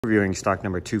Reviewing stock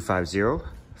number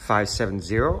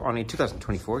 250570 on a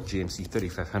 2024 GMC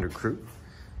 3500 Crew.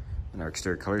 And our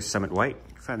exterior color is Summit White.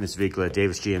 Found this vehicle at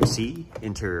Davis GMC.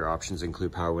 Interior options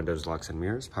include power windows, locks and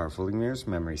mirrors, power folding mirrors,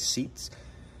 memory seats,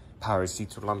 power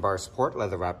seats with lumbar support,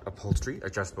 leather wrapped upholstery,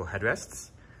 adjustable headrests,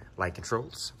 light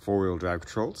controls, four-wheel drive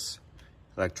controls,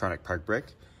 electronic park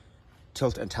brake,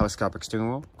 tilt and telescopic steering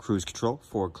wheel, cruise control,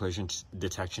 forward collision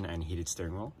detection and heated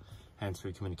steering wheel,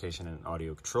 hands-free communication and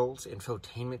audio controls,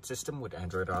 infotainment system with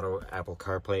Android Auto, Apple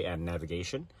CarPlay and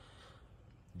navigation,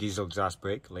 diesel exhaust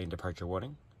brake, lane departure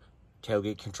warning,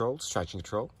 tailgate controls, traction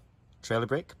control, trailer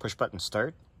brake, push button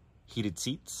start, heated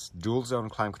seats, dual zone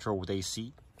climate control with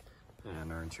AC,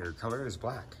 and our interior color is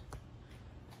black.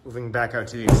 Moving back out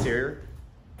to the exterior,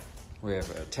 we have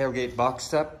a tailgate box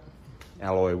step,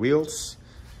 alloy wheels,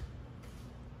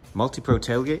 multi-pro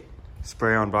tailgate,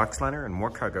 spray-on box liner, and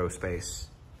more cargo space.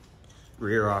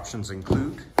 Rear options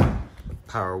include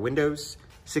power windows,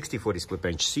 60/40 split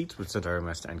bench seats with center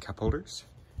armrest and cup holders,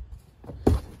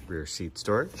 rear seat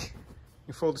storage.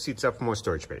 You fold the seats up for more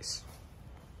storage space.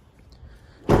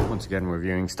 Once again, we're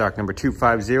viewing stock number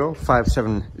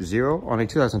 250570 on a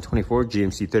 2024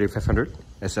 GMC 3500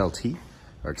 SLT.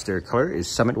 Our exterior color is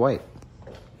Summit White.